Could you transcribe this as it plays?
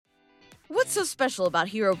What's so special about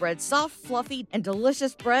Hero Bread's soft, fluffy, and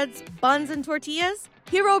delicious breads, buns, and tortillas?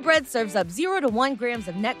 Hero Bread serves up 0 to 1 grams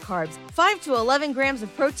of net carbs, 5 to 11 grams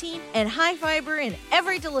of protein, and high fiber in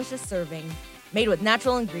every delicious serving. Made with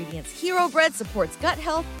natural ingredients, Hero Bread supports gut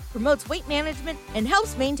health, promotes weight management, and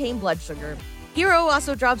helps maintain blood sugar. Hero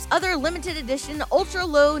also drops other limited edition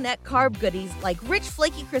ultra-low net carb goodies like rich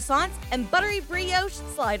flaky croissants and buttery brioche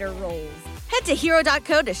slider rolls. Head to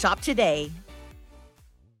hero.co to shop today.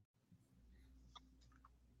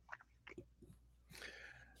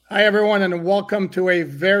 Hi, everyone, and welcome to a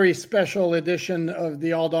very special edition of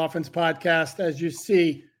the All Dolphins podcast. As you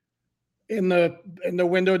see in the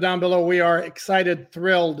window down below, we are excited,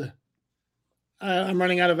 thrilled. I'm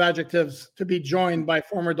running out of adjectives to be joined by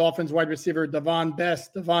former Dolphins wide receiver Davone Bess.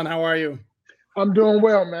 Davone, how are you? I'm doing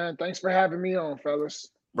well, man. Thanks for having me on, fellas.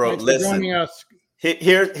 Bro, Thanks listen, for joining us.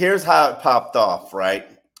 Here's how it popped off,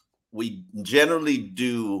 right? We generally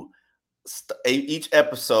do each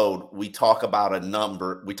episode, we talk about a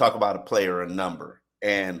number, we talk about a player, a number.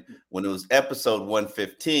 And when it was episode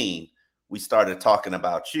 115, we started talking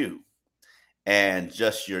about you and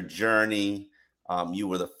just your journey. You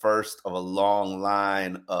were the first of a long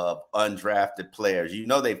line of undrafted players. You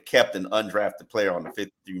know, they've kept an undrafted player on the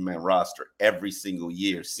 53-man roster every single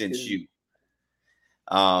year since you.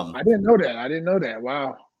 I didn't know that.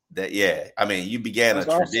 Wow. I mean, you began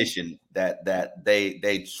That's a tradition awesome. that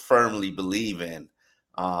they firmly believe in.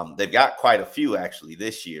 They've got quite a few actually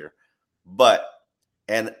this year, but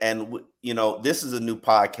and you know, this is a new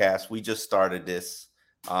podcast. We just started this.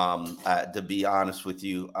 To be honest with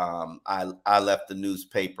you, I left the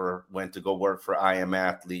newspaper, went to go work for I Am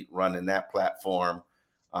Athlete, running that platform.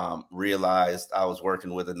 Realized I was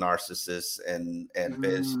working with a narcissist, and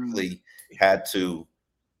basically had to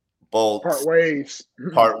part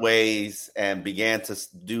ways and began to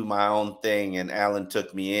do my own thing. And Alan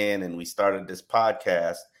took me in and we started this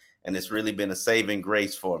podcast, and it's really been a saving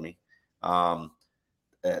grace for me.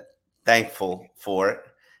 Thankful for it.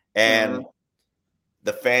 And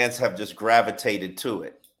the fans have just gravitated to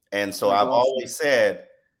it. And so I've always said,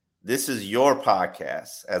 this is your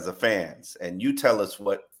podcast as a fans, and you tell us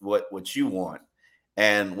what you want.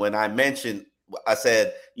 And when I mentioned, I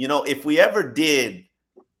said, you know, if we ever did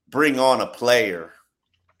bring on a player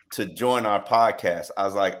to join our podcast, I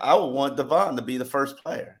was like, I would want Davone to be the first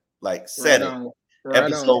player. Like, said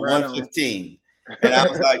episode 115. And I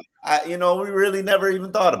was like, we really never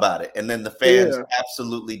even thought about it. And then the fans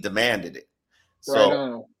absolutely demanded it.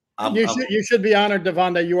 So you should be honored,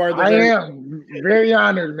 Davone, that you are the I am very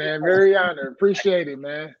honored, man. Very honored. Appreciate it,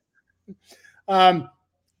 man. And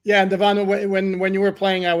Davone, when you were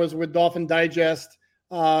playing, I was with Dolphin Digest,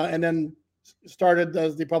 and then started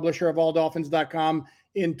as the publisher of alldolphins.com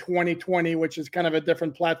in 2020, which is kind of a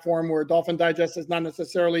different platform where Dolphin Digest is not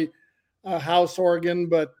necessarily a house organ,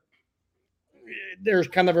 but there's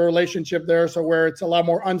kind of a relationship there. So where it's a lot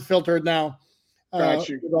more unfiltered now with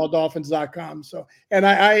alldolphins.com. So, and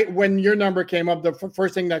I when your number came up, the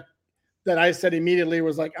first thing that I said immediately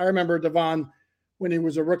was like, I remember Davone when he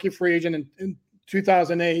was a rookie free agent in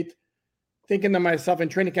 2008, thinking to myself in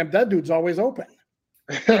training camp, that dude's always open.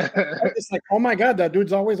 It's like, oh my God, that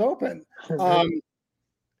dude's always open.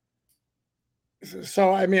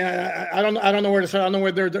 So I mean, I don't know where to start. I don't know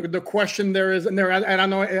where the question there is, and there. I don't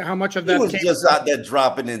know how much of that. He was just out there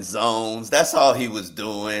dropping in zones. That's all he was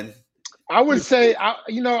doing. I would say,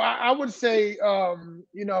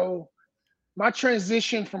 my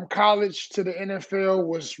transition from college to the NFL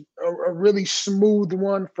was a really smooth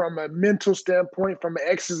one from a mental standpoint, from an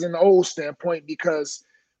X's and O's standpoint, because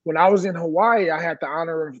when I was in Hawaii, I had the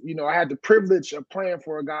honor of, I had the privilege of playing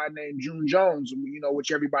for a guy named June Jones,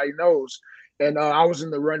 which everybody knows. And I was in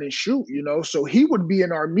the run and shoot, so he would be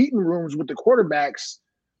in our meeting rooms with the quarterbacks,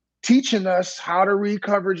 teaching us how to read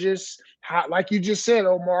coverages, how, like you just said,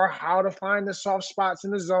 Omar, how to find the soft spots in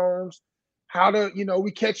the zones, how to,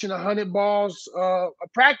 we catching 100 balls a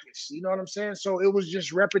practice, you know what I'm saying? So it was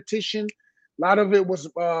just repetition. A lot of it was,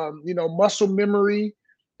 muscle memory.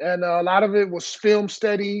 And a lot of it was film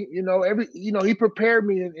study, he prepared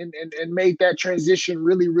me and made that transition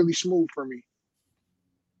really, really smooth for me.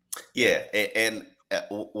 Yeah. And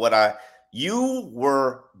you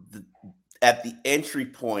were at the entry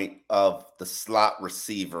point of the slot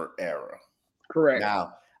receiver era. Correct.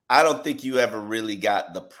 Now, I don't think you ever really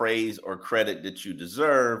got the praise or credit that you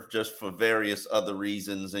deserve, just for various other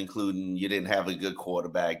reasons, including you didn't have a good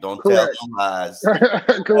quarterback. Don't tell them lies.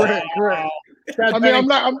 Correct. I mean, I'm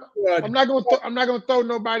not gonna throw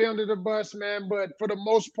nobody under the bus, man. But for the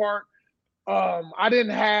most part, I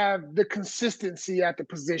didn't have the consistency at the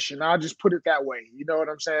position. I'll just put it that way. You know what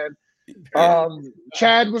I'm saying?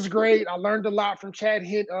 Chad was great. I learned a lot from Chad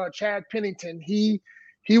Pennington. He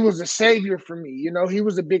was a savior for me. You know, he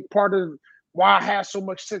was a big part of why I had so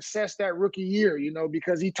much success that rookie year, you know,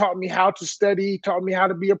 because he taught me how to study, taught me how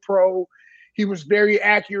to be a pro. He was very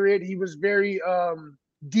accurate. He was very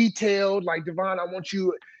detailed. Like, Davone, I want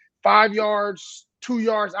you 5 yards, 2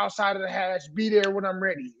 yards outside of the hash, be there when I'm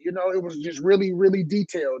ready. You know, it was just really, really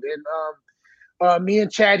detailed. And me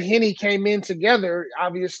and Chad Henne came in together,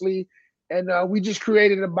 obviously, and we just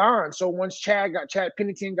created a bond. So once Chad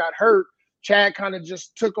Pennington got hurt, Chad kind of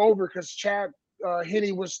just took over because Chad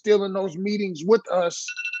Henne was still in those meetings with us,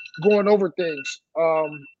 going over things.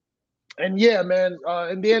 And yeah, man.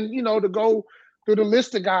 And then, you know, to go through the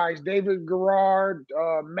list of guys: David Garrard,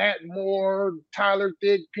 Matt Moore, Tyler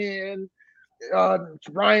Thigpen,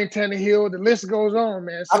 Ryan Tannehill. The list goes on,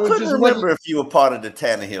 man. So I couldn't remember if you were part of the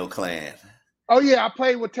Tannehill clan. Oh yeah, I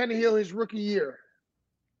played with Tannehill his rookie year.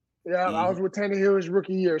 Yeah, I was with Tannehill his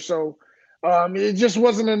rookie year. So it just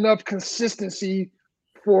wasn't enough consistency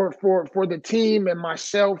for the team and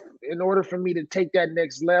myself in order for me to take that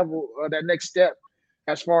next level, that next step,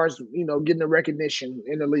 as far as, you know, getting the recognition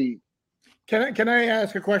in the league. Can I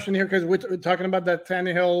ask a question here? Because we're talking about that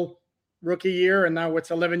Tannehill rookie year, and now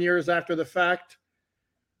it's 11 years after the fact.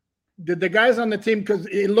 Did the guys on the team, because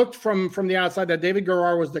it looked from the outside that David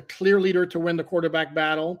Garrard was the clear leader to win the quarterback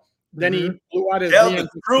battle. Then he blew out his knee. Tell the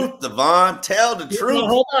truth, Davone. Tell the truth.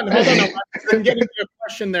 Hold on. I'm getting to a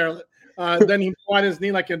question there. Then he blew out his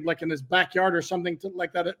knee like in his backyard or something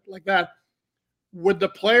like that. Would the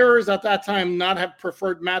players at that time not have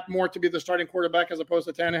preferred Matt Moore to be the starting quarterback as opposed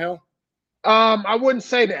to Tannehill? I wouldn't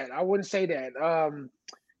say that.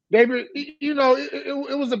 David, you know,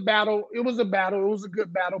 it was a battle. It was a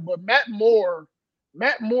good battle. But Matt Moore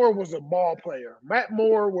was a ball player. Matt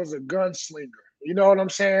Moore was a gunslinger. You know what I'm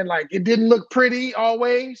saying? Like, it didn't look pretty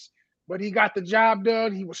always, but he got the job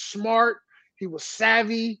done. He was smart. He was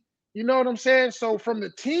savvy. You know what I'm saying? So from the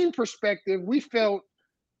team perspective, we felt,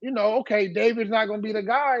 you know, okay, David's not going to be the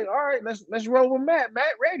guy. All right, let's roll with Matt.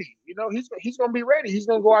 Matt ready. You know, he's going to be ready. He's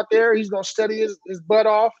going to go out there. He's going to study his butt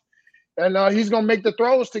off, and he's going to make the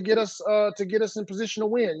throws to get us in position to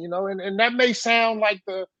win. You know, and that may sound like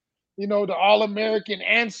the All-American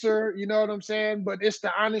answer. You know what I'm saying? But it's the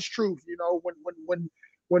honest truth. You know,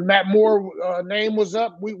 when Matt Moore name was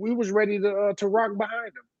up, we was ready to rock behind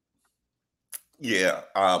him. Yeah,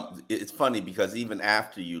 it's funny because even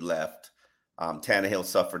after you left, Tannehill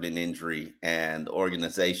suffered an injury, and the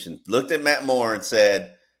organization looked at Matt Moore and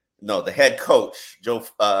said, "No." The head coach,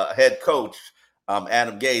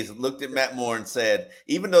 Adam Gase, looked at Matt Moore and said,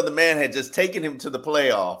 even though the man had just taken him to the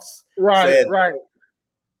playoffs, right.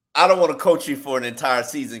 I don't want to coach you for an entire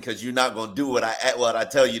season because you're not going to do what I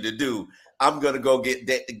tell you to do. I'm going to go get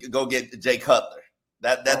Jay Cutler.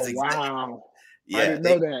 That's exactly. Wow. Yeah, I didn't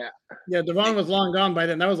know that. Yeah, Davone was long gone by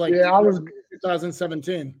then. That was like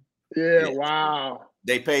 2017. Yeah, wow.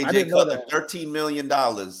 They paid Jay Cutler $13 million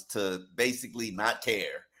to basically not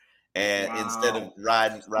care, and instead of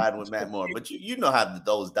riding with Matt Moore. But you know how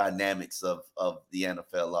those dynamics of the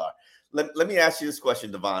NFL are. Let me ask you this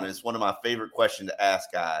question, Davone. It's one of my favorite questions to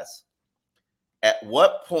ask guys. At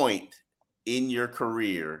what point in your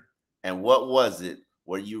career, and what was it,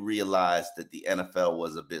 where you realized that the NFL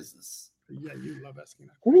was a business? Yeah, you love asking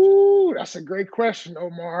that question. Ooh, that's a great question,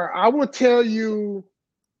 Omar. I will tell you,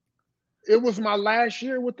 it was my last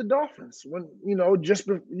year with the Dolphins when I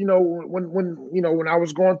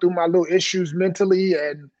was going through my little issues mentally,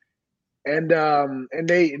 and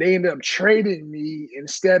they ended up trading me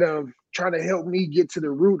instead of trying to help me get to the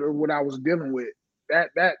root of what I was dealing with.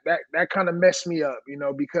 That kind of messed me up, you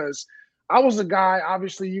know, because I was a guy,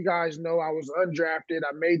 obviously you guys know, I was undrafted.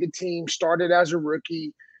 I made the team, started as a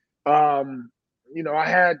rookie. I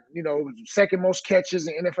had, second most catches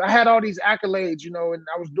in NFL. I had all these accolades, and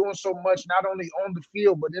I was doing so much, not only on the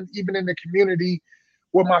field, but even in the community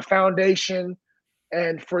with my foundation.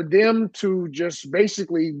 And for them to just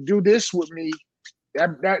basically do this with me,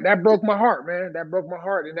 that broke my heart, man. That broke my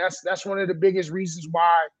heart. And that's one of the biggest reasons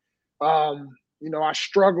why, I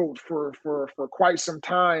struggled for quite some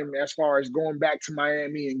time as far as going back to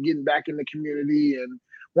Miami and getting back in the community and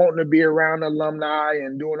wanting to be around alumni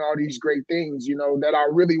and doing all these great things, that I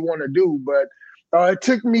really want to do. But it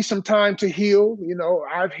took me some time to heal.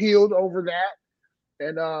 I've healed over that.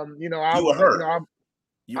 And, I was hurt.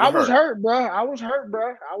 I was hurt,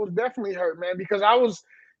 bro. I was definitely hurt, man, because I was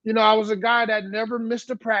a guy that never missed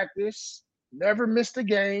a practice, never missed a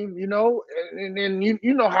game, and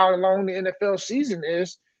you know how long the NFL season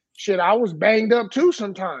is. Shit, I was banged up too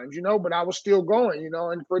sometimes, but I was still going,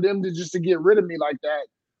 and for them to get rid of me like that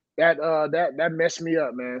that messed me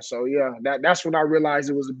up, man. So yeah, that's when I realized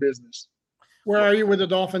it was a business. Where are you with the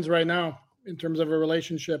Dolphins right now in terms of a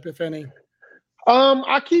relationship, if any?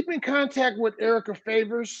 I keep in contact with Erica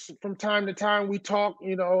Favors from time to time. We talk,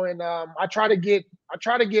 and I try to get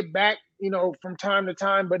back, from time to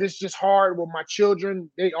time, but it's just hard with my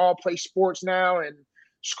children. They all play sports now, and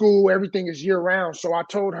school, everything is year round. So I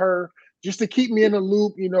told her just to keep me in the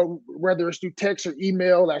loop, whether it's through text or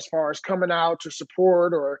email, as far as coming out to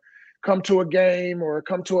support or come to a game or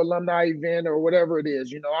come to an alumni event or whatever it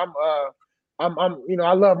is.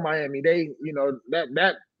 I love Miami. They,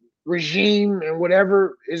 that regime and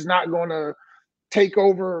whatever is not going to take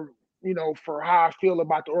over, for how I feel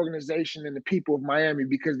about the organization and the people of Miami,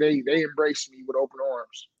 because they embrace me with open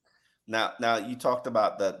arms. Now you talked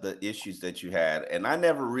about the issues that you had, and I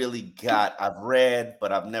never really I've read,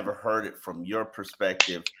 but I've never heard it from your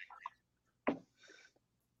perspective.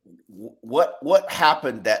 What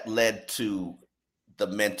happened that led to the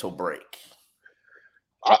mental break?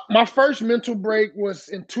 My first mental break was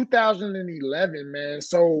in 2011, man.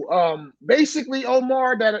 So basically,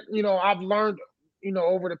 Omar, that I've learned,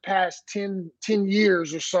 over the past 10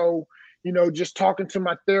 years or so, just talking to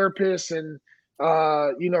my therapist and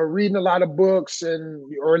reading a lot of books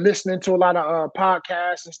or listening to a lot of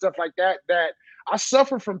podcasts and stuff like that, that I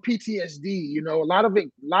suffer from PTSD. A lot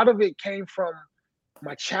of it came from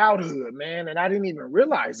my childhood, man, and I didn't even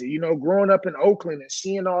realize it. Growing up in Oakland and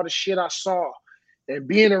seeing all the shit I saw, and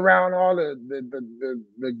being around all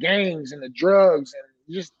the gangs and the drugs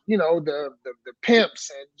and just the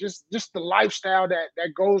pimps and just the lifestyle that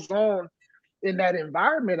goes on in that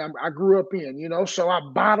environment I grew up in. So I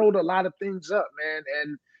bottled a lot of things up, man.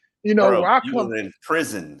 And Bro, where I you come were in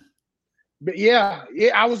prison. But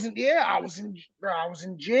I was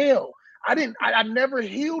in jail. I never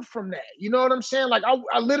healed from that. You know what I'm saying? Like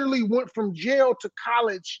I literally went from jail to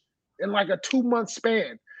college in like a 2-month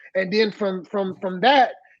span. And then from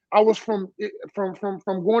that, I was from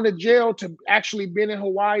going to jail to actually being in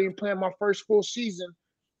Hawaii and playing my first full season.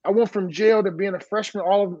 I went from jail to being a freshman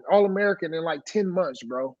All-American in like 10 months,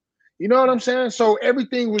 bro. You know what I'm saying? So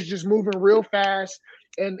everything was just moving real fast.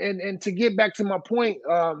 And to get back to my point,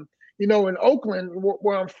 in Oakland,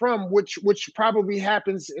 where I'm from, which probably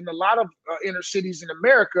happens in a lot of inner cities in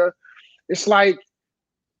America, it's like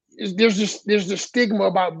there's this stigma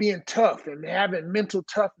about being tough and having mental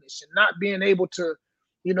toughness and not being able to,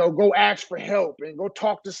 go ask for help and go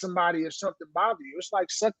talk to somebody if something bothers you. It's like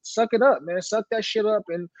suck it up, man. Suck that shit up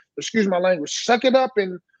and, excuse my language, suck it up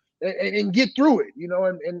and get through it,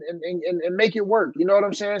 and make it work. You know what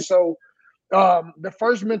I'm saying? So the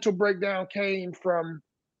first mental breakdown came from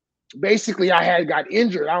basically I had got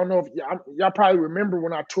injured. I don't know if y'all probably remember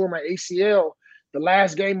when I tore my ACL the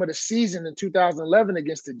last game of the season in 2011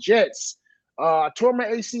 against the Jets. I tore my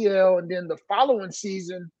ACL, and then the following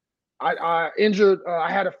season, I injured.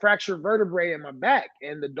 I had a fractured vertebrae in my back,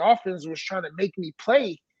 and the Dolphins was trying to make me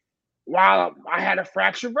play while I had a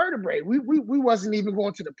fractured vertebrae. We wasn't even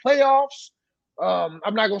going to the playoffs.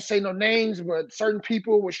 I'm not gonna say no names, but certain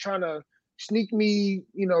people was trying to sneak me,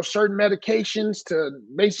 certain medications to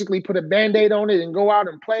basically put a Band-Aid on it and go out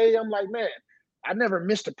and play. I'm like, man, I never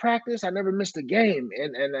missed a practice. I never missed a game.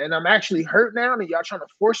 And I'm actually hurt now, and y'all trying to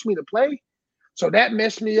force me to play. So that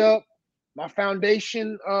messed me up. My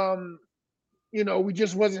foundation, we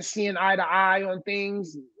just wasn't seeing eye to eye on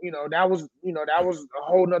things. That was a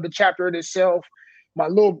whole nother chapter in itself. My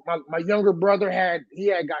younger brother had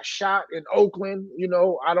got shot in Oakland,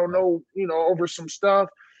 I don't know, over some stuff.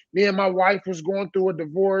 Me and my wife was going through a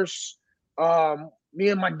divorce. Me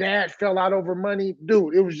and my dad fell out over money.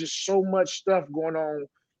 Dude, it was just so much stuff going on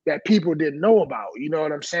that people didn't know about. You know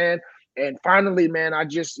what I'm saying? And finally, man, I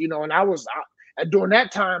just, and during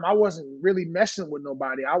that time, I wasn't really messing with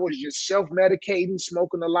nobody. I was just self-medicating,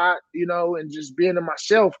 smoking a lot, and just being to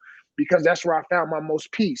myself, because that's where I found my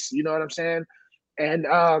most peace. You know what I'm saying? And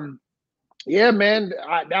yeah, man,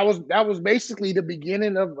 that was basically the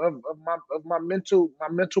beginning of my mental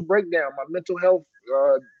breakdown, my mental health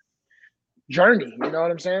journey. You know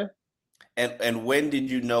what I'm saying? And when did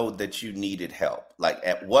you know that you needed help? Like,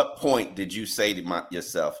 at what point did you say to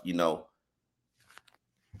yourself,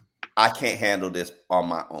 I can't handle this on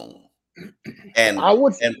my own? And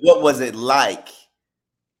what was it like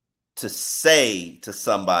to say to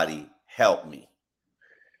somebody, help me?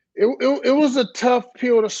 It was a tough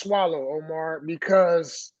pill to swallow, Omar,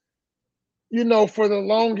 because, for the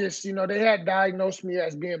longest, they had diagnosed me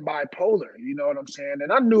as being bipolar, you know what I'm saying?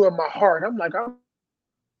 And I knew in my heart, I'm like, I'm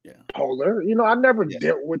bipolar. I never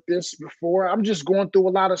dealt with this before. I'm just going through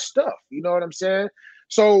a lot of stuff, you know what I'm saying?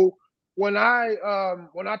 So when I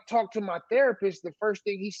talked to my therapist, the first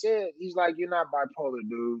thing he said, he's like, "You're not bipolar,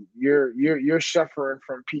 dude. You're suffering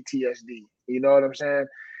from PTSD." You know what I'm saying?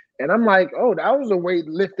 And I'm like, "Oh, that was a weight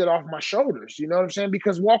lifted off my shoulders." You know what I'm saying?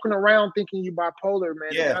 Because walking around thinking you bipolar,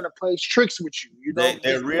 man, it kind of plays tricks with you. You know,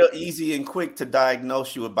 they're real easy and quick to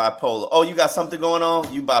diagnose you with bipolar. Oh, you got something going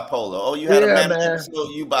on? You bipolar. Oh, you had a manic episode?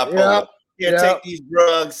 You bipolar. Take these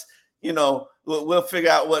drugs. You know, we'll figure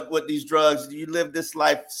out what these drugs. You live this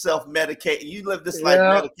life self-medicated. You live this life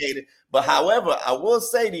medicated. But however, I will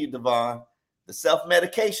say to you, Davone, the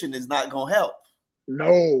self-medication is not going to help.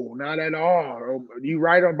 No, not at all. You're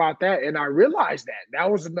right about that. And I realized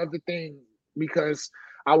that was another thing, because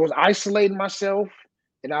I was isolating myself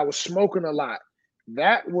and I was smoking a lot.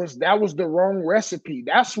 That was the wrong recipe.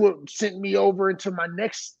 That's what sent me over into my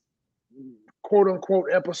next quote unquote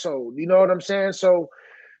episode. You know what I'm saying? So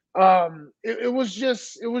it was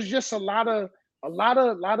just a lot of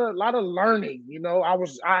learning. You know,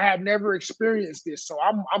 I had never experienced this, so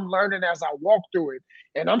I'm learning as I walk through it,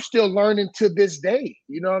 and I'm still learning to this day.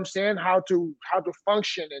 You know what I'm saying? How to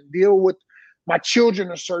function and deal with my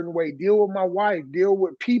children a certain way, deal with my wife, deal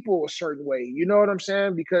with people a certain way. You know what I'm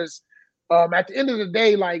saying? Because at the end of the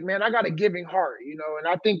day, like, man, I got a giving heart, you know, and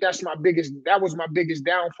I think that was my biggest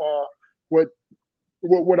downfall with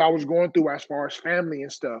what I was going through as far as family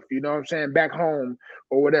and stuff, you know what I'm saying, back home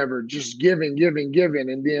or whatever, just giving.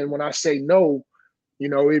 And then when I say no, you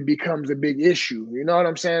know, it becomes a big issue, you know what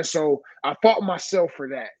I'm saying? So I fought myself for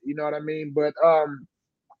that, you know what I mean? But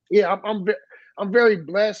yeah, I'm very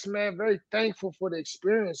blessed, man, very thankful for the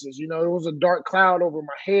experiences. You know, it was a dark cloud over my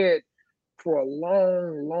head for a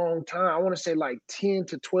long time. I want to say like 10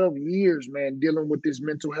 to 12 years, man, dealing with this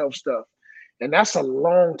mental health stuff. And that's a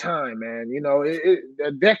long time, man. You know,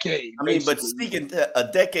 a decade. I mean, but a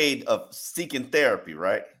decade of seeking therapy,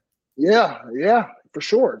 right? Yeah, for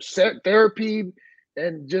sure. Therapy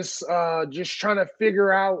and just trying to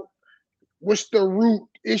figure out what's the root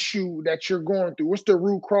issue that you're going through. What's the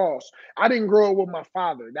root cause? I didn't grow up with my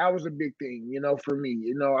father. That was a big thing, you know, for me.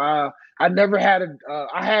 You know, I never had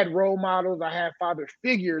I had role models. I had father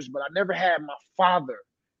figures, but I never had my father.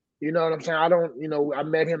 You know what I'm saying? I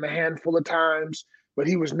met him a handful of times, but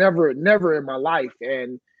he was never in my life.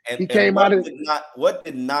 And he came out of what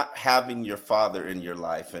did not having your father in your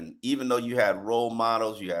life, and even though you had role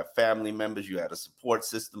models, you had family members, you had a support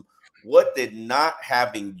system, what did not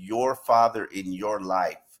having your father in your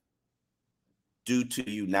life do to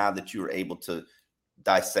you now that you were able to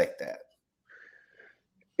dissect that?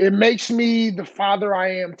 It makes me the father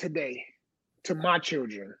I am today to my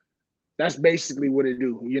children. That's basically what it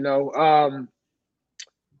do, you know.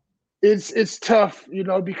 It's tough, you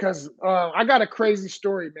know, because I got a crazy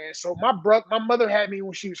story, man. So my mother had me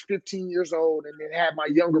when she was 15 years old, and then had my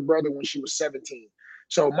younger brother when she was 17.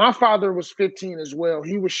 So my father was 15 as well.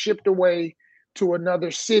 He was shipped away to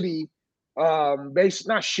another city,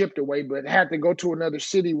 not shipped away, but had to go to another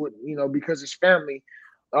city with, you know, because his family,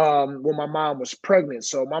 when my mom was pregnant.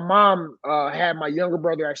 So my mom had my younger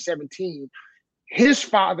brother at 17. His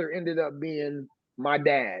father ended up being my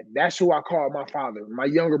dad. That's who I call my father, my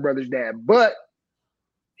younger brother's dad. But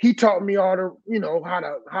he taught me all the, you know, how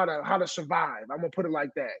to survive. I'm gonna put it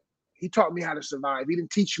like that. He taught me how to survive. He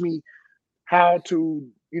didn't teach me how to,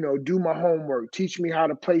 you know, do my homework, teach me how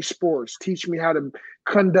to play sports, teach me how to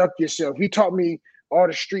conduct yourself. He taught me all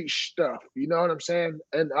the street stuff. You know what I'm saying?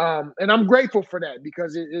 And I'm grateful for that,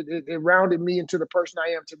 because it rounded me into the person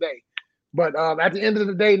I am today. But at the end of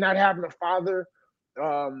the day, not having a father,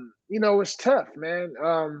 you know, it's tough, man.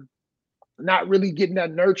 Not really getting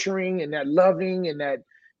that nurturing and that loving and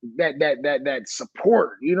that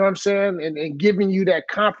support, you know what I'm saying? And giving you that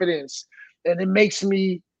confidence. And it makes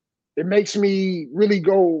me really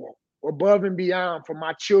go above and beyond for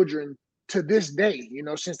my children to this day, you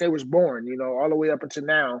know, since they was born, you know, all the way up until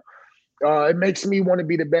now. It makes me want to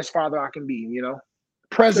be the best father I can be, you know,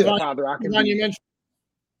 father I can be.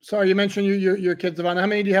 You mentioned your kids, Davone. How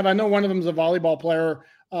many do you have? I know one of them is a volleyball player.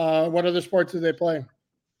 What other sports do they play?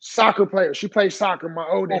 Soccer player. She plays soccer. My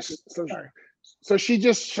oldest. So she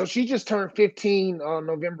just turned 15 on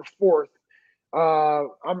November 4th.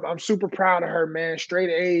 I'm super proud of her, man. Straight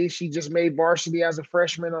A's. She just made varsity as a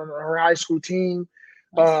freshman on her high school team.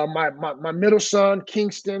 My middle son,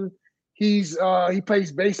 Kingston, he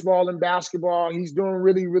plays baseball and basketball. He's doing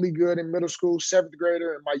really, really good in middle school, 7th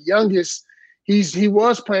grader. And my youngest, he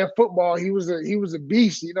was playing football. He was a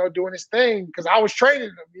beast, you know, doing his thing, because I was training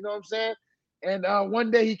him, you know what I'm saying? And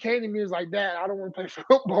one day he came to me and was like, "Dad, I don't want to play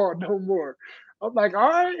football no more." I'm like, "All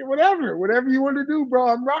right, whatever you want to do, bro.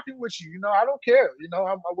 I'm rocking with you. You know, I don't care. You know,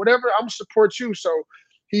 I'm gonna support you." So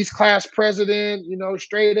he's class president,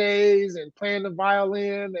 straight A's and playing the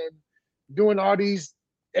violin and doing all these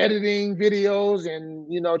editing videos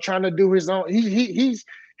and trying to do his own.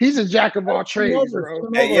 He's a jack of all trades, bro.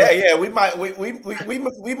 Hey, yeah. We might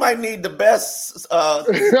need the best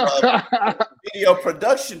video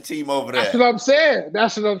production team over there. That's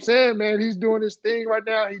what I'm saying, man. He's doing his thing right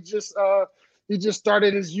now. He just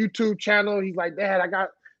started his YouTube channel. He's like, Dad, I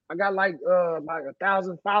got like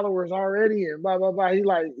 1,000 followers already, and blah blah blah. He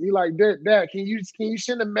like, Dad, can you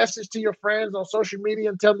send a message to your friends on social media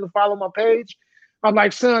and tell them to follow my page? I'm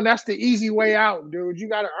like, son, that's the easy way out, dude. You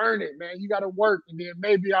got to earn it, man. You got to work, and then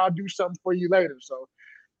maybe I'll do something for you later. So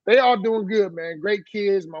they all doing good, man. Great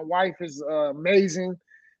kids. My wife is amazing.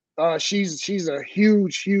 She's a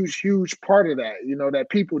huge part of that, that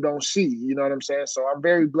people don't see. You know what I'm saying? So I'm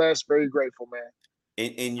very blessed, very grateful, man.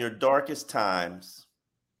 In your darkest times,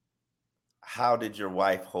 how did your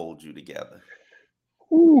wife hold you together?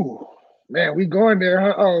 Ooh. Man, we going there,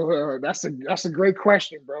 huh? Oh, that's a great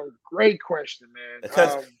question, bro. Great question, man.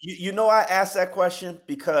 Because I asked that question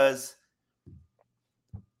because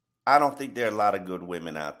I don't think there are a lot of good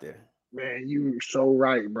women out there. Man, you were so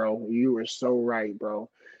right, bro. You were so right, bro.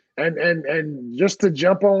 And just to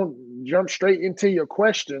jump straight into your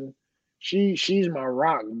question, she's my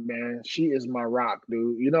rock, man. She is my rock,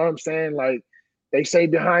 dude. You know what I'm saying? Like, they say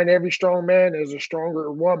behind every strong man there's a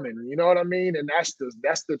stronger woman. You know what I mean? And that's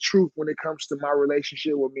the truth when it comes to my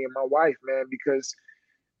relationship with me and my wife, man. Because,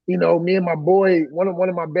 me and my boy, one of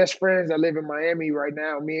my best friends that live in Miami right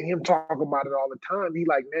now, me and him talk about it all the time. He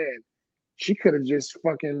like, man, she could have just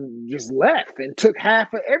fucking just left and took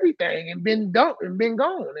half of everything and been gone.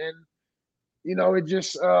 And it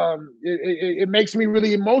just it makes me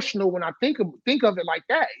really emotional when I think of it like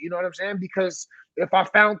that. You know what I'm saying? Because if I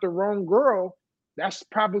found the wrong girl, that's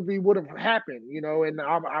probably would have happened, and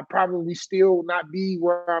I probably still not be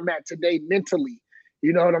where I'm at today mentally.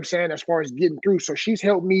 You know what I'm saying? As far as getting through. So she's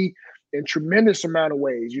helped me in tremendous amount of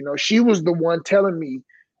ways. She was the one telling me,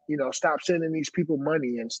 stop sending these people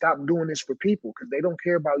money and stop doing this for people because they don't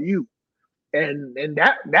care about you. And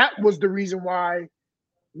that was the reason why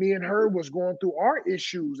me and her was going through our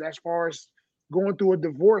issues as far as going through a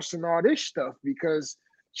divorce and all this stuff, because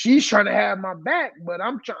she's trying to have my back, but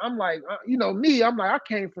I'm like, me, I'm like, I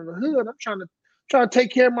came from the hood. I'm trying to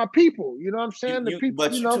take care of my people. You know what I'm saying? The people,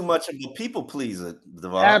 but you're too much of a people pleaser,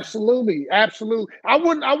 Davone. Absolutely. I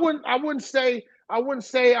wouldn't say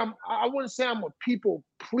I'm a people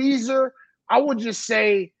pleaser. I would just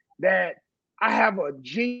say that I have a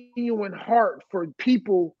genuine heart for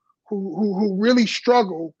people who really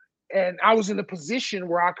struggle. And I was in a position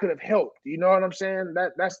where I could have helped. You know what I'm saying?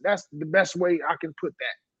 That's the best way I can put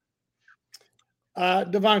that.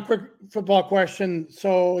 Davone, quick football question.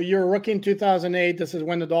 So you're a rookie in 2008. This is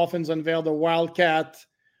when the Dolphins unveiled the Wildcat.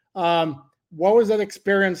 What was that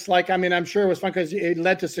experience like? I mean, I'm sure it was fun because it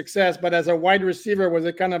led to success. But as a wide receiver, was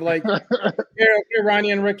it kind of like, here,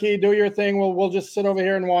 Ronnie and Ricky, do your thing. We'll just sit over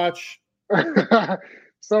here and watch.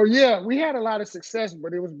 So yeah, we had a lot of success,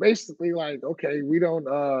 but it was basically like, okay, we don't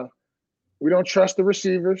trust the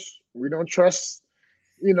receivers. We don't trust,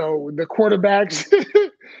 the quarterbacks.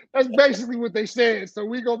 That's basically what they said. So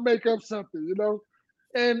we gonna make up something,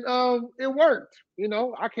 and it worked.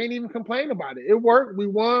 I can't even complain about it. It worked. We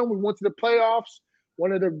won. We went to the playoffs.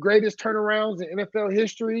 One of the greatest turnarounds in NFL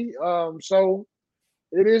history. So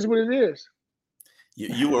it is what it is.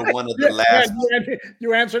 You were one of the last.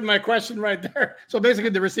 You answered my question right there. So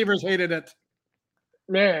basically, the receivers hated it.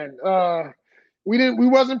 Man, we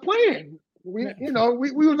wasn't playing. We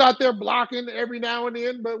was out there blocking every now and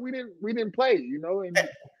then, but we didn't play.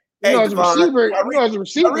 And as a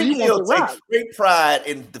receiver, you want to rock. Great pride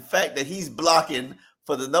in the fact that he's blocking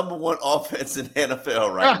for the number one offense in the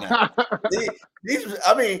NFL right now.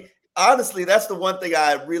 Honestly, that's the one thing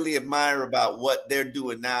I really admire about what they're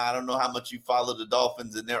doing now. I don't know how much you follow the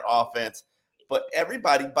Dolphins and their offense, but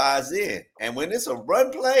everybody buys in. And when it's a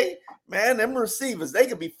run play, man, them receivers, they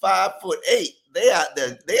could be 5'8". They out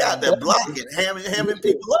there blocking, hamming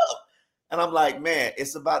people up. And I'm like, man,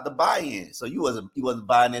 it's about the buy-in. So you wasn't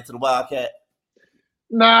buying into the Wildcat?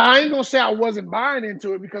 Nah, I ain't gonna say I wasn't buying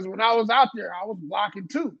into it, because when I was out there, I was blocking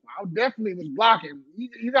too. I definitely was blocking.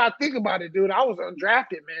 You gotta think about it, dude. I was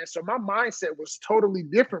undrafted, man. So my mindset was totally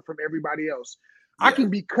different from everybody else. Yeah. I can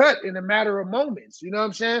be cut in a matter of moments. You know what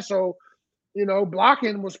I'm saying? So,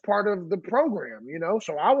 blocking was part of the program,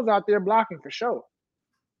 So I was out there blocking for sure.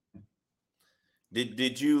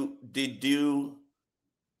 Did you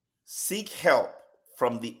seek help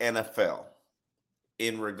from the NFL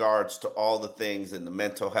in regards to all the things and the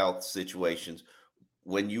mental health situations?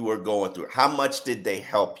 when you were going through it? How much did they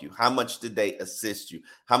help you? How much did they assist you?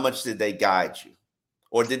 How much did they guide you?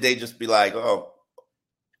 Or did they just be like, oh,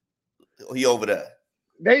 he over there?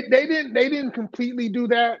 They didn't completely do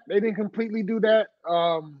that. They didn't completely do that.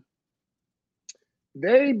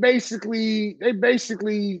 They basically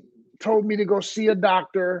told me to go see a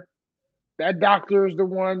doctor. That doctor is the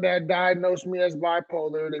one that diagnosed me as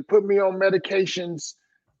bipolar. They put me on medications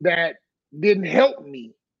that didn't help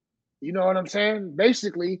me. You know what I'm saying?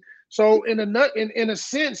 Basically. So in a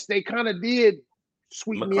sense, they kind of did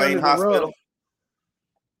sweep me under the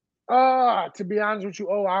rug. To be honest with you,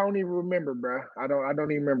 I don't even remember, bro. I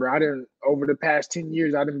don't even remember. Over the past 10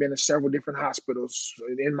 years, I've been to several different hospitals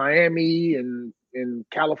in Miami and in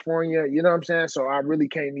California. You know what I'm saying? So I really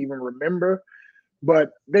can't even remember.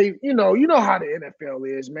 But they, you know how the NFL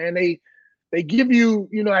is, man. They give you,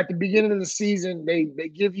 at the beginning of the season, they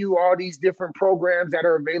give you all these different programs that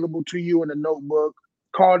are available to you in a notebook.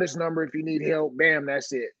 Call this number if you need help. Bam,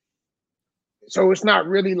 that's it. So it's not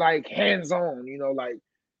really like hands-on, like,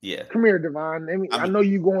 yeah. Come here, Davone. I know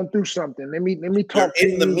you're going through something. Let me talk to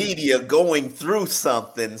you. In the media going through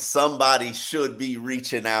something, somebody should be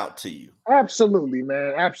reaching out to you. Absolutely,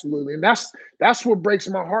 man. Absolutely. And that's what breaks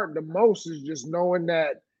my heart the most, is just knowing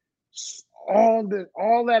that all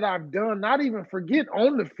that I've done, not even forget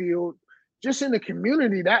on the field, just in the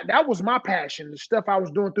community, that was my passion. The stuff I was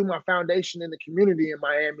doing through my foundation in the community in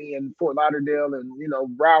Miami and Fort Lauderdale and,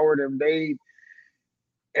 Broward and Dade.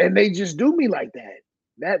 And they just do me like that.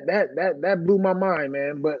 That blew my mind,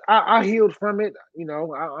 man. But I healed from it.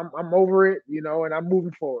 I'm over it, and I'm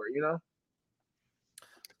moving forward,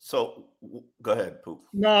 So go ahead, Poop.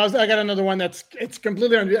 No, I got another one it's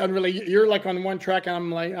completely unrelated. You're like on one track, and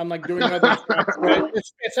I'm like doing other tracks.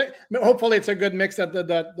 Hopefully it's a good mix that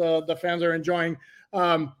the fans are enjoying.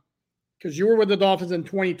 Because you were with the Dolphins in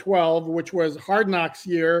 2012, which was Hard Knocks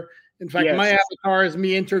year. In fact, yes. My avatar is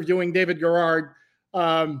me interviewing David Garrard.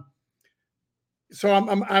 So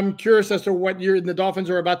I'm curious as to what the Dolphins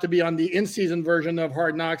are about to be on the in-season version of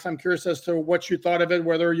Hard Knocks. I'm curious as to what you thought of it,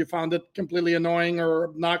 whether you found it completely annoying or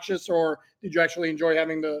obnoxious, or did you actually enjoy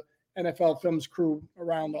having the NFL Films crew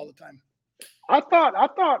around all the time? I thought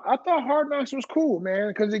Hard Knocks was cool, man,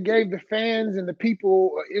 because it gave the fans and the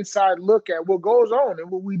people an inside look at what goes on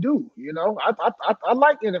and what we do. I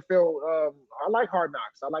like NFL. I like Hard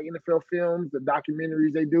Knocks. I like NFL Films, the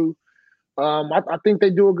documentaries they do. I think they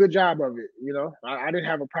do a good job of it. I didn't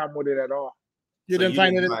have a problem with it at all. You didn't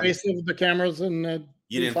find it invasive, the cameras, and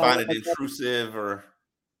you didn't find it intrusive, or?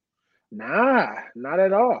 Nah, not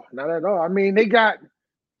at all. Not at all. I mean, they got,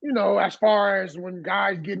 as far as when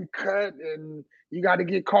guys getting cut and you got to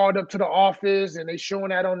get called up to the office and they showing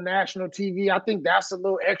that on national TV, I think that's a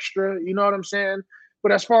little extra. You know what I'm saying?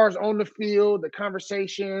 But as far as on the field, the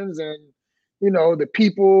conversations and, the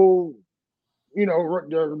people,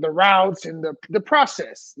 the routes and the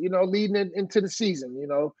process, leading into the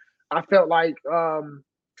season, I felt like,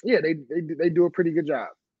 they do a pretty good job.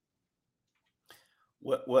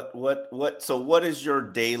 So what is your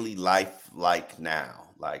daily life like now?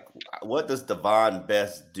 Like, what does Davone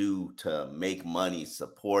Bess do to make money,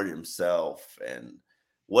 support himself, and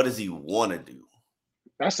what does he want to do?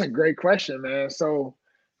 That's a great question, man. So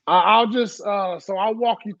I'll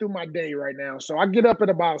walk you through my day right now. So I get up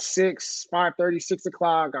at about 5:30, 6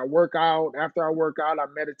 o'clock. I work out. After I work out, I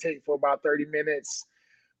meditate for about 30 minutes.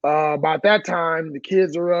 About that time, the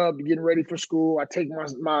kids are up, getting ready for school. I take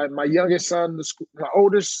my youngest son to school, my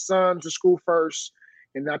oldest son to school first,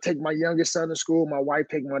 and I take my youngest son to school. My wife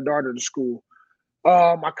take my daughter to school.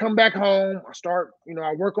 I come back home. I start,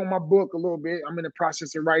 I work on my book a little bit. I'm in the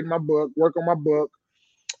process of writing my book, work on my book.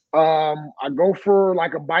 I go for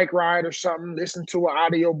like a bike ride or something, listen to an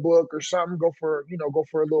audio book or something, go for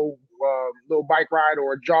a little bike ride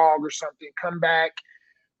or a jog or something, come back,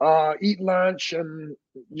 eat lunch and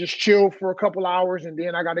just chill for a couple hours. And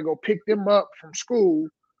then I got to go pick them up from school.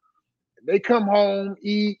 They come home,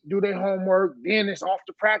 eat, do their homework. Then it's off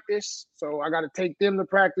to practice. So I got to take them to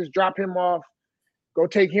practice, drop him off, go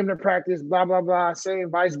take him to practice, blah, blah, blah,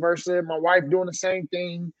 same vice versa. My wife doing the same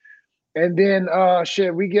thing. And then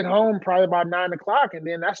we get home probably about 9 o'clock. And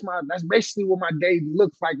then that's basically what my day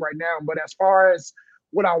looks like right now. But as far as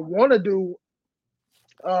what I want to do,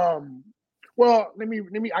 I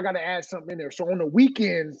got to add something in there. So on the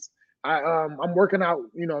weekends, I'm working out,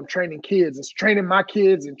 I'm training kids. It's training my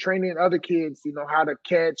kids and training other kids, how to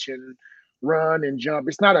catch and run and jump.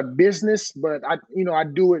 It's not a business, but I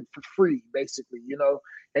do it for free, basically,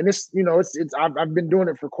 and it's I've been doing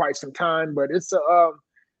it for quite some time, but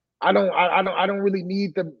I don't really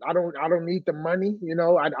need I don't need the money, you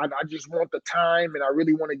know. I just want the time, and I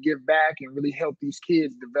really want to give back and really help these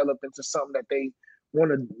kids develop into something that they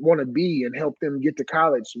want to be, and help them get to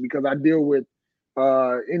college, because I deal with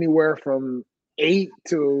anywhere from 8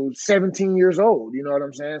 to 17 years old, you know what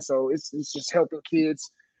I'm saying? So it's just helping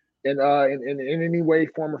kids in any way,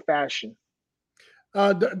 form, or fashion.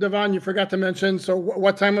 Davone, you forgot to mention. So,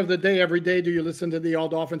 what time of the day every day do you listen to the All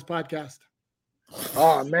Dolphins podcast?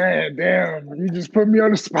 Oh man, damn! You just put me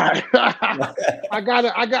on the spot. I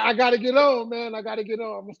gotta get on, man. I gotta get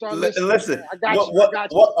on. I'm gonna start listening. Listen, I got you.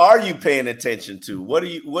 What are you paying attention to? What do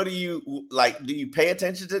you like? Do you pay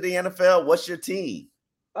attention to the NFL? What's your team?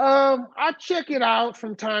 I check it out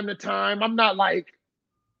from time to time. I'm not like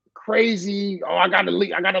crazy. Oh, I gotta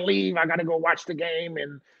leave. I gotta go watch the game,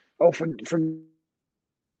 and for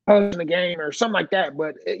the game or something like that.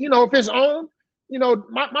 But you know, if it's on, you know,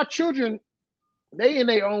 my children, they in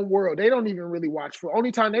their own world. They don't even really watch football.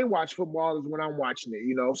 Only time they watch football is when I'm watching it,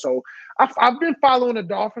 you know. So I've been following the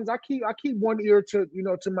Dolphins. I keep one ear to, you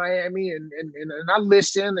know, to Miami, and I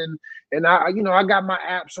listen, and I, you know, I got my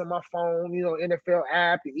apps on my phone, you know, NFL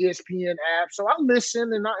app, the ESPN app. So I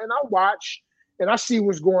listen, and I watch, and I see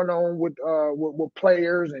what's going on with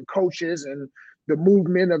players and coaches, and the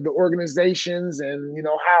movement of the organizations, and you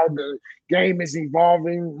know how the game is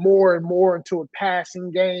evolving more and more into a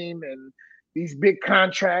passing game, and these big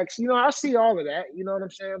contracts. You know, I see all of that, you know what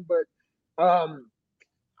I'm saying? But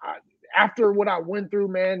after what I went through,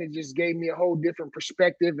 man, it just gave me a whole different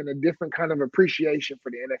perspective and a different kind of appreciation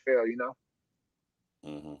for the NFL, you know?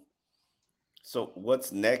 Mm-hmm. So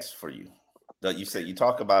what's next for you? You said you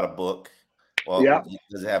talk about a book. Well, yeah.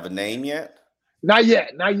 Does it have a name yet? Not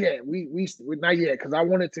yet. We not yet, because I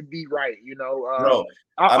want it to be right, you know. Bro,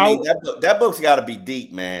 I mean that book's got to be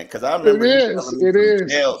deep, man. Because I remember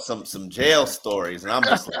some jail stories, and I'm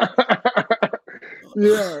just like,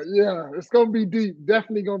 yeah, it's gonna be deep.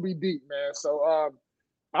 Definitely gonna be deep, man. So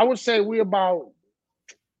I would say we're about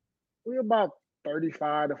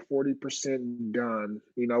 35 to 40% done,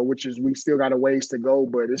 you know, which is, we still got a ways to go,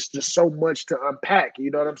 but it's just so much to unpack, you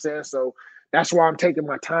know what I'm saying? So that's why I'm taking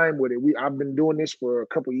my time with it. I've been doing this for a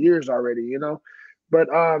couple of years already, you know. But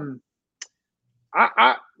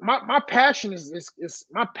my passion is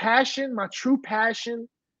my passion, my true passion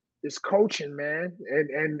is coaching, man,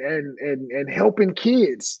 and helping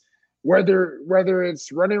kids, whether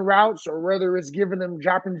it's running routes or whether it's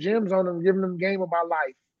dropping gems on them, giving them game of my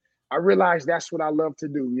life. I realize that's what I love to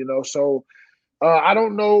do, you know. So I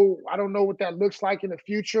don't know what that looks like in the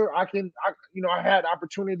future. You know, I had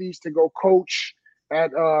opportunities to go coach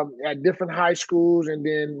at different high schools, and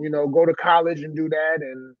then, you know, go to college and do that.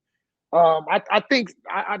 And I think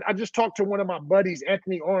I just talked to one of my buddies,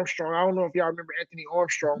 Anthony Armstrong. I don't know if y'all remember Anthony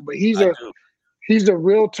Armstrong, but he's a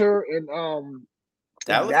realtor in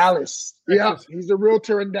Dallas. Yeah, he's a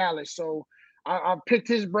realtor in Dallas. So I picked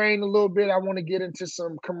his brain a little bit. I want to get into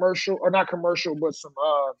some commercial, or not commercial, but some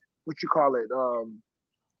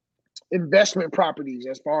investment properties,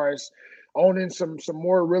 as far as owning some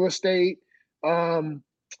more real estate.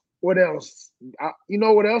 What else? You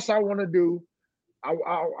know what else I want to do?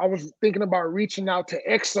 I was thinking about reaching out to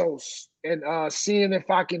Exos and seeing if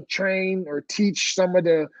I can train or teach some of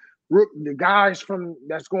the guys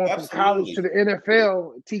that's going from college to the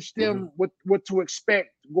NFL, teach them what to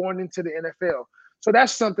expect going into the NFL. So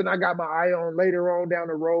that's something I got my eye on later on down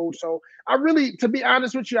the road. So to be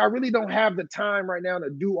honest with you, I really don't have the time right now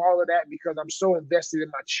to do all of that, because I'm so invested in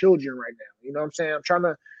my children right now. You know what I'm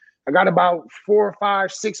saying? I got about 4,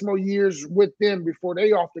 5, 6 more years with them before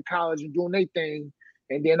they off to college and doing their thing.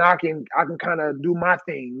 And then I can kind of do my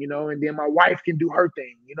thing, you know, and then my wife can do her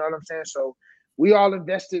thing. You know what I'm saying? So we all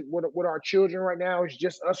invested with our children right now. It's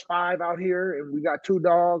just us 5 out here, and we got 2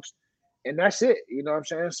 dogs, and that's it. You know what I'm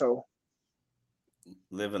saying? So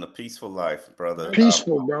living a peaceful life, brother.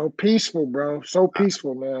 Peaceful, bro. Peaceful, bro. So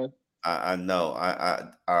peaceful, man. I know.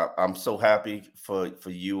 I'm so happy for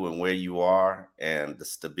you and where you are, and the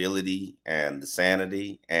stability and the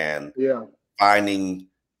sanity, and finding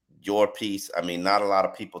your peace. I mean, not a lot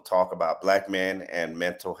of people talk about Black men and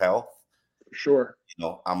mental health. Sure. You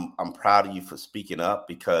know, I'm proud of you for speaking up,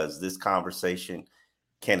 because this conversation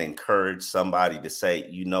can encourage somebody to say,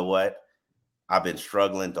 you know what, I've been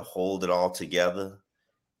struggling to hold it all together,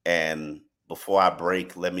 and before I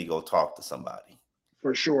break, let me go talk to somebody.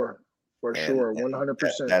 For sure.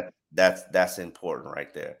 100%. That's important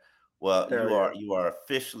right there. Well, you are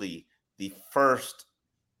officially the first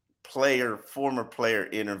former player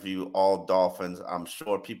interview all Dolphins. I'm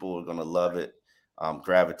sure people are going to love it,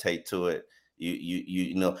 gravitate to it.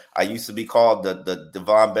 You know, I used to be called the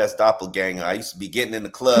Davone Bess doppelganger. I used to be getting in the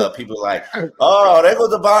club. People were like, oh, there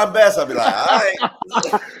goes Davone Bess. I'd be like, all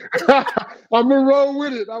right. I'm gonna roll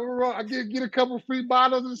with it. I get a couple free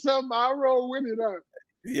bottles or something. I'll roll with it.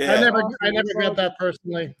 Yeah, I never got that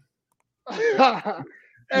personally.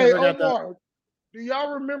 Hey, Omar, do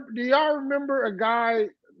y'all remember a guy?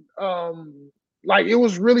 Like it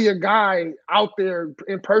was really a guy out there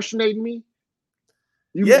impersonating me.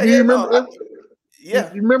 You remember? You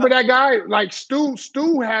remember that guy? Like Stu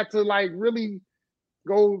had to like really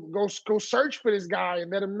go search for this guy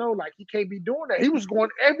and let him know like he can't be doing that. He was going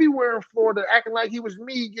everywhere in Florida, acting like he was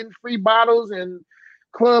me, getting free bottles and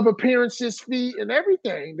club appearances, fee, and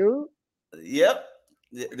everything, dude. Yep.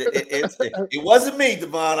 It wasn't me,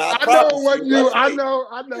 Davone. I know it wasn't you. I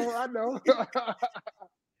know.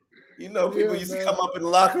 You know, people used to come up in the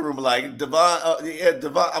locker room like, Davone,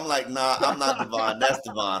 Davone. I'm like, nah, I'm not Davone. That's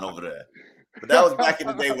Davone over there. But that was back in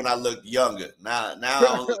the day when I looked younger. Now I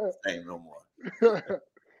don't look the same no more.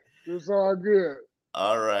 It's all good.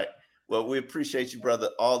 All right. Well, we appreciate you, brother.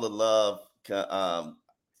 All the love.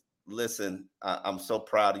 Listen, I'm so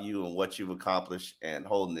proud of you and what you've accomplished and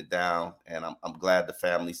holding it down. And I'm glad the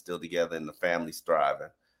family's still together and the family's thriving.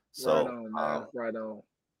 So, right on, man. Right on.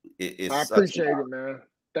 I appreciate it, man.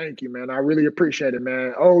 Thank you, man. I really appreciate it,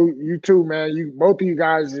 man. Oh, you too, man. Both of you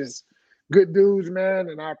guys is good dudes, man.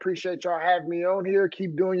 And I appreciate y'all having me on here.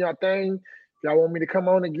 Keep doing your thing. If y'all want me to come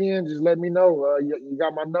on again, just let me know. You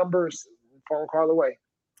got my numbers. Phone call away.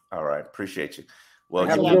 All right. Appreciate you. Well,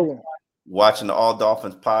 have a good one. Watching the All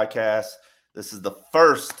Dolphins podcast. This is the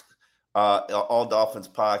first All Dolphins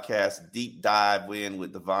podcast deep dive in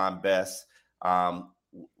with Davone Bess.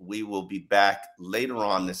 We will be back later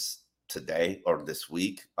on today or this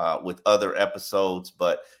week with other episodes,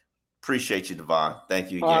 but appreciate you, Davone.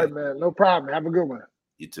 Thank you again. All right, man. No problem. Have a good one.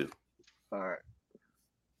 You too. All right.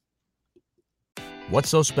 What's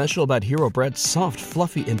so special about Hero Bread's soft,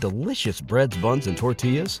 fluffy, and delicious breads, buns, and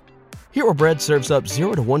tortillas? Hero Bread serves up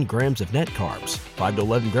 0 to 1 grams of net carbs, 5 to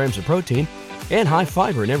 11 grams of protein, and high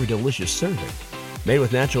fiber in every delicious serving. Made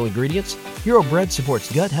with natural ingredients, Hero Bread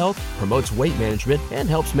supports gut health, promotes weight management, and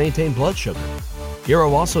helps maintain blood sugar.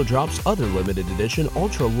 Hero also drops other limited edition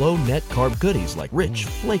ultra-low net carb goodies like rich,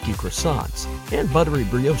 flaky croissants and buttery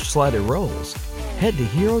brioche slider rolls. Head to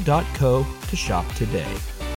hero.co to shop today.